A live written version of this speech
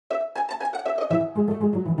Hi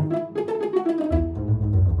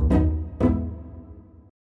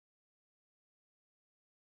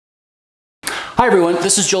everyone,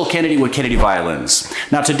 this is Joel Kennedy with Kennedy Violins.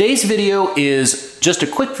 Now today's video is just a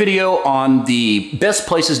quick video on the best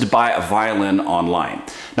places to buy a violin online.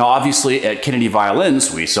 Now obviously at Kennedy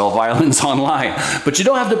Violins, we sell violins online, but you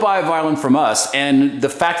don't have to buy a violin from us. And the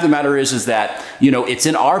fact of the matter is that, it's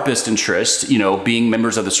in our best interest, being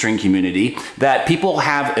members of the string community, that people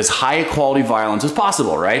have as high a quality violins as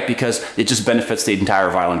possible, right? Because it just benefits the entire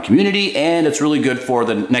violin community and it's really good for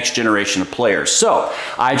the next generation of players. So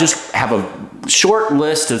I just have a short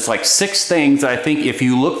list. It's like 6 things that I think if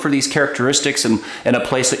you look for these characteristics in a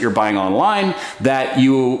place that you're buying online, that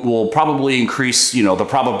you will probably increase, the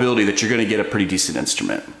probability that you're going to get a pretty decent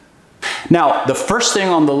instrument. Now, the first thing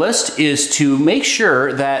on the list is to make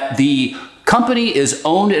sure that the company is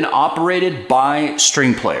owned and operated by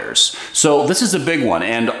string players. So this is a big one,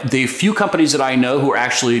 and the few companies that I know who are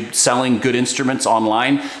actually selling good instruments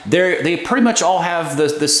online, they pretty much all have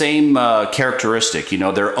the same characteristic.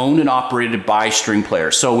 They're owned and operated by string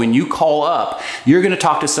players. So when you call up, you're going to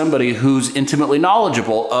talk to somebody who's intimately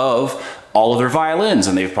knowledgeable of all of their violins,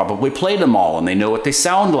 and they've probably played them all, and they know what they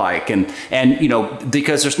sound like, and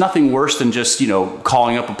because there's nothing worse than just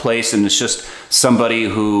calling up a place and it's just somebody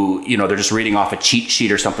who they're just reading off a cheat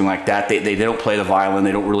sheet or something like that. They don't play the violin,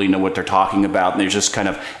 they don't really know what they're talking about, and they're just kind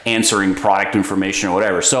of answering product information or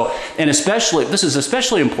whatever. So, and especially this is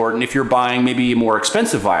especially important if you're buying maybe a more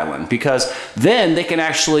expensive violin, because then they can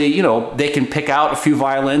actually they can pick out a few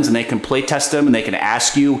violins and they can play test them, and they can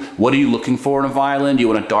ask you, what are you looking for in a violin? Do you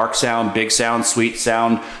want a dark sound, big sound, sweet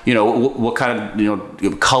sound, what kind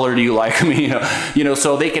of color do you like? I mean,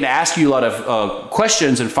 so they can ask you a lot of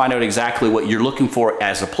questions and find out exactly what you're looking for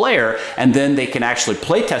as a player, and then they can actually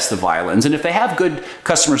play test the violins, and if they have good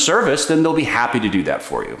customer service, then they'll be happy to do that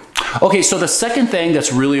for you. Okay, so the second thing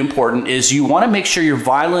that's really important is you want to make sure your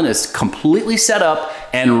violin is completely set up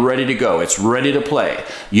and ready to go. It's ready to play.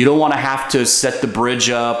 You don't want to have to set the bridge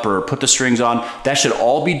up or put the strings on. That should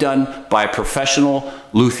all be done by a professional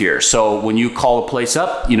luthier. So when you call a place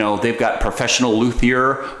up, they've got professional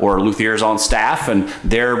luthier or luthiers on staff, and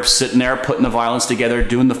they're sitting there putting the violins together,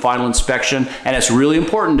 doing the final inspection. And it's really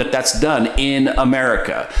important that that's done in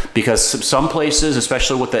America, because some places,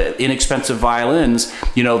 especially with the inexpensive violins,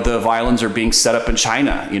 the violins are being set up in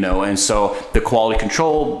China, and so the quality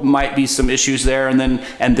control might be some issues there. And then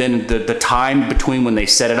the time between when they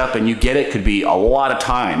set it up and you get it could be a lot of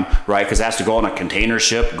time, right? Because it has to go on a container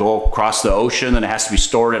ship, go across the ocean, then it has to be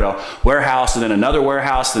stored at a warehouse, and then another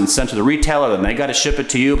warehouse, then sent to the retailer, then they got to ship it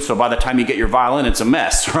to you. So by the time you get your violin, it's a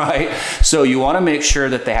mess, right? So you want to make sure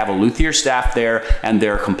that they have a luthier staff there and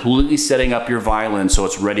they're completely setting up your violin so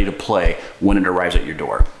it's ready to play when it arrives at your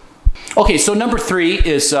door. Okay, so number 3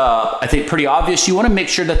 is, I think, pretty obvious. You want to make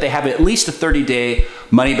sure that they have at least a 30-day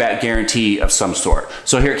money-back guarantee of some sort.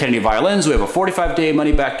 So here at Kennedy Violins, we have a 45-day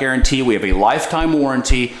money-back guarantee. We have a lifetime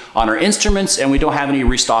warranty on our instruments, and we don't have any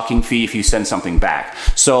restocking fee if you send something back.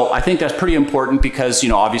 So I think that's pretty important because,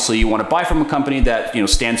 obviously you want to buy from a company that,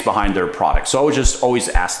 stands behind their product. So I would just always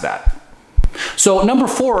ask that. So number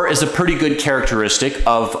 4 is a pretty good characteristic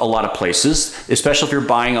of a lot of places, especially if you're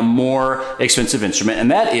buying a more expensive instrument,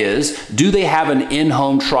 and that is, do they have an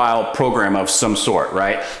in-home trial program of some sort,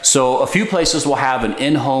 right? So a few places will have an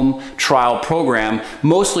in-home trial program,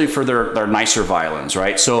 mostly for their nicer violins,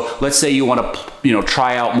 right? So let's say you want to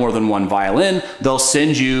try out more than one violin, they'll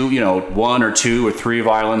send you 1 or 2 or 3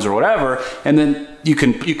 violins or whatever, and then you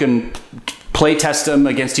can play test them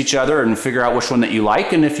against each other and figure out which one that you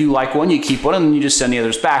like. And if you like one, you keep one, and you just send the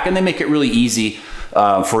others back. And they make it really easy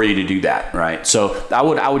for you to do that, right? So I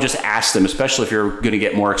would just ask them, especially if you're going to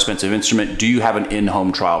get more expensive instrument, do you have an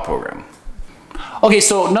in-home trial program? Okay,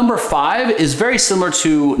 so number 5 is very similar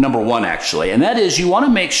to number 1 actually, and that is you want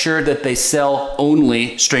to make sure that they sell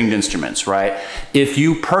only stringed instruments, right? If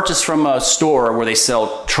you purchase from a store where they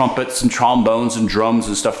sell trumpets and trombones and drums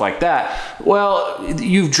and stuff like that, well,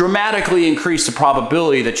 you've dramatically increased the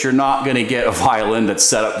probability that you're not going to get a violin that's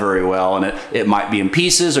set up very well, and it might be in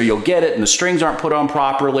pieces, or you'll get it and the strings aren't put on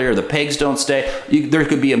properly, or the pegs don't stay. There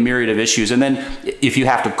could be a myriad of issues, and then if you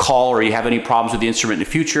have to call or you have any problems with the instrument in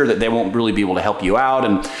the future, that they won't really be able to help you out.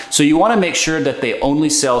 And so you want to make sure that they only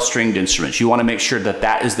sell stringed instruments. You want to make sure that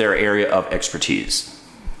that is their area of expertise.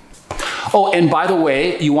 Oh, and by the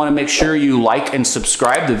way, you want to make sure you like and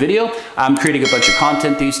subscribe the video. I'm creating a bunch of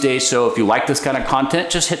content these days, so if you like this kind of content,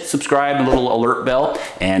 just hit subscribe and a little alert bell,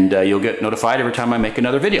 and you'll get notified every time I make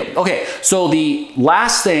another video. Okay, so the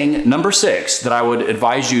last thing, number 6, that I would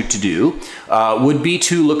advise you to do would be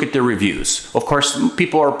to look at the reviews. Of course,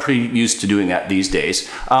 people are pretty used to doing that these days,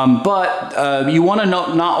 but you want to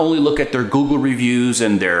not only look at their Google reviews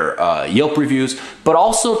and their Yelp reviews, but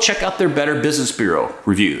also check out their Better Business Bureau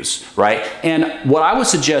reviews, right? And what I would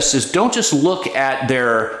suggest is don't just look at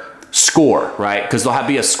their score, right? Because there'll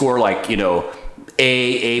be a score like, you know,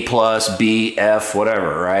 A plus, B, F,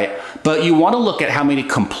 whatever, right? But you want to look at how many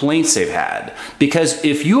complaints they've had. Because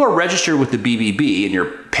if you are registered with the BBB and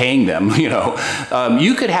you're paying them, you know,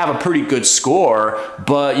 you could have a pretty good score,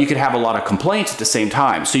 but you could have a lot of complaints at the same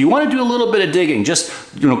time. So you want to do a little bit of digging. Just,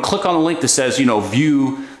 you know, click on the link that says, you know,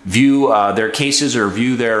 view their cases or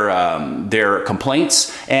view their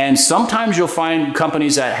complaints. And sometimes you'll find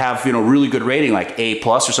companies that have, you know, really good rating, like A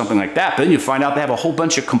plus or something like that. But then you find out they have a whole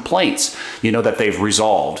bunch of complaints, you know, that they've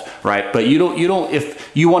resolved, right? But you don't, if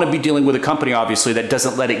you want to be dealing with a company, obviously, that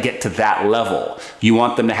doesn't let it get to that level. You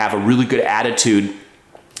want them to have a really good attitude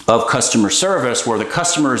of customer service where the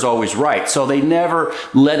customer is always right. So they never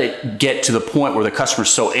let it get to the point where the customer is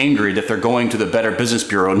so angry that they're going to the Better Business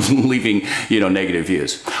Bureau and leaving, you know, negative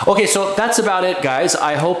views. Okay, so that's about it, guys.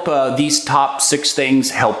 I hope these top 6 things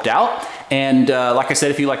helped out. And like I said,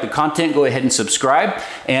 if you like the content, go ahead and subscribe.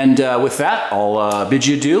 And with that, I'll bid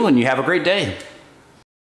you adieu and you have a great day.